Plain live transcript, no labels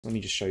let me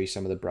just show you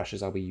some of the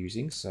brushes I'll be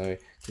using. So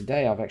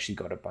today I've actually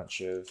got a bunch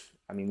of,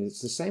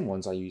 it's the same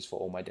ones I use for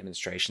all my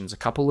demonstrations. A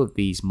couple of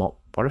these mop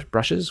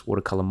brushes,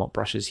 watercolor mop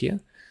brushes here.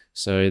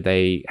 So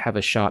they have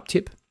a sharp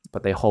tip,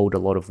 but they hold a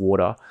lot of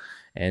water.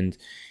 And,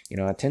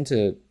 I tend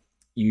to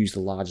use the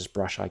largest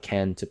brush I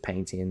can to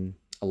paint in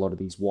a lot of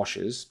these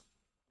washes.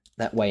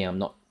 That way I'm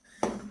not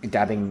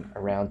dabbing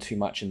around too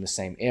much in the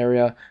same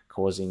area,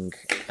 causing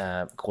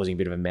a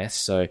bit of a mess.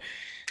 So,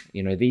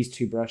 these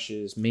two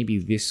brushes, maybe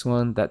this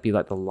one, that'd be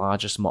like the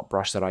largest mop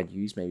brush that I'd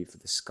use, maybe for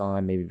the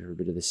sky, maybe for a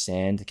bit of the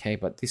sand, okay?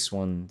 But this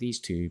one, these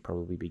two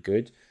probably be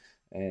good.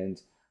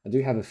 And I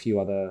do have a few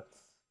other,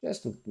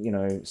 just,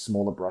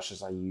 smaller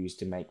brushes I use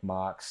to make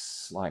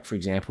marks. Like, for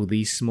example,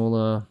 these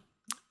smaller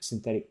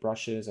synthetic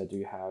brushes. I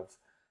do have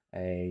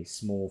a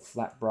small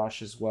flat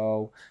brush as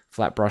well.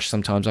 Flat brush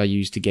sometimes I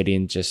use to get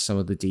in just some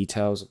of the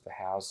details of the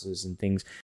houses and things.